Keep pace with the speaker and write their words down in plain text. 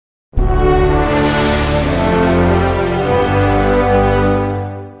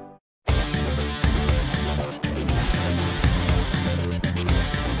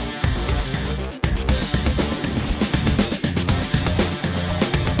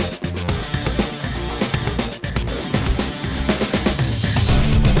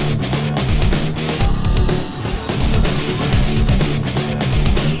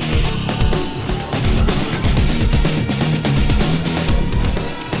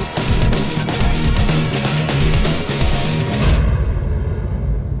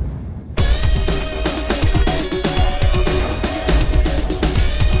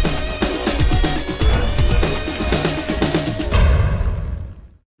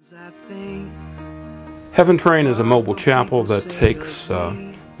Heaventrain is a mobile chapel that takes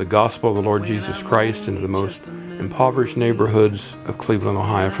the gospel of the Lord Jesus Christ into the most impoverished neighborhoods of Cleveland,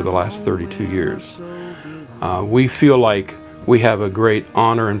 Ohio for the last 32 years. We feel like we have a great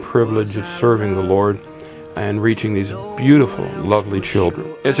honor and privilege of serving the Lord and reaching these beautiful, lovely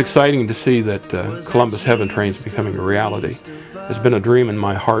children. It's exciting to see that Columbus Heaventrain is becoming a reality. It's been a dream in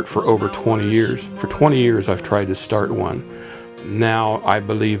my heart for over 20 years. For 20 years I've tried to start one. Now I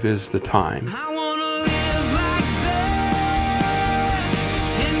believe is the time.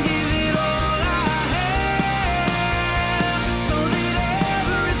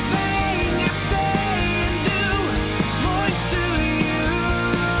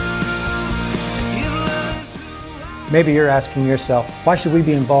 Maybe you're asking yourself, why should we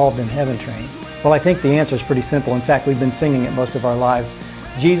be involved in Heaventrain? Well, I think the answer is pretty simple. In fact, we've been singing it most of our lives.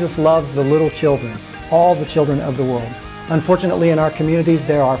 Jesus loves the little children, all the children of the world. Unfortunately, in our communities,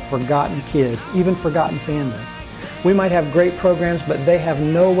 there are forgotten kids, even forgotten families. We might have great programs, but they have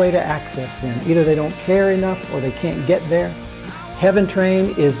no way to access them. Either they don't care enough or they can't get there.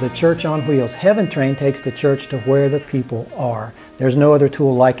 Heaventrain is the church on wheels. Heaventrain takes the church to where the people are. There's no other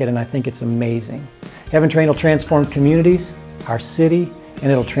tool like it, and I think it's amazing. Heaventrain will transform communities, our city, and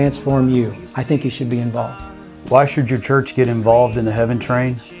it'll transform you. I think you should be involved. Why should your church get involved in the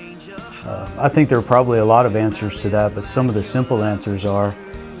Heaventrain? I think there are probably a lot of answers to that, but some of the simple answers are,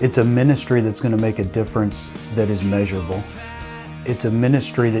 it's a ministry that's going to make a difference that is measurable. It's a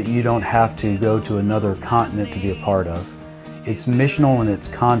ministry that you don't have to go to another continent to be a part of. It's missional in its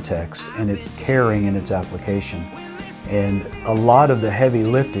context, and it's caring in its application. And a lot of the heavy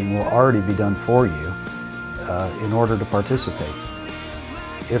lifting will already be done for you in order to participate.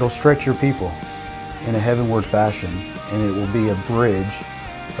 It'll stretch your people in a heavenward fashion, and it will be a bridge,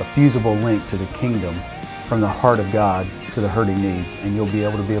 a fusible link to the kingdom from the heart of God to the hurting needs, and you'll be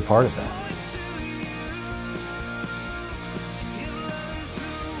able to be a part of that.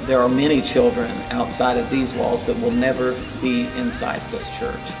 There are many children outside of these walls that will never be inside this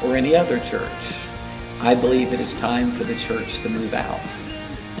church or any other church. I believe it is time for the church to move out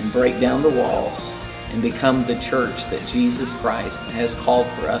and break down the walls and become the church that Jesus Christ has called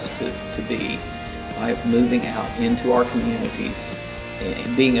for us to be by moving out into our communities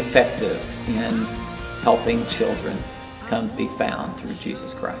and being effective in helping children come to be found through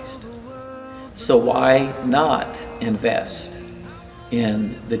Jesus Christ. So why not invest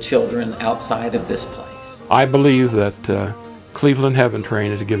in the children outside of this place? I believe that Cleveland Heaventrain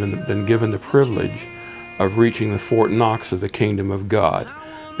has been given the privilege of reaching the Fort Knox of the kingdom of God,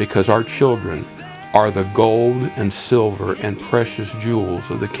 because our children are the gold and silver and precious jewels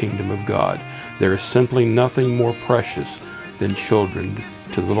of the kingdom of God. There is simply nothing more precious than children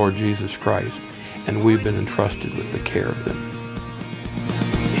to the Lord Jesus Christ, and we've been entrusted with the care of them.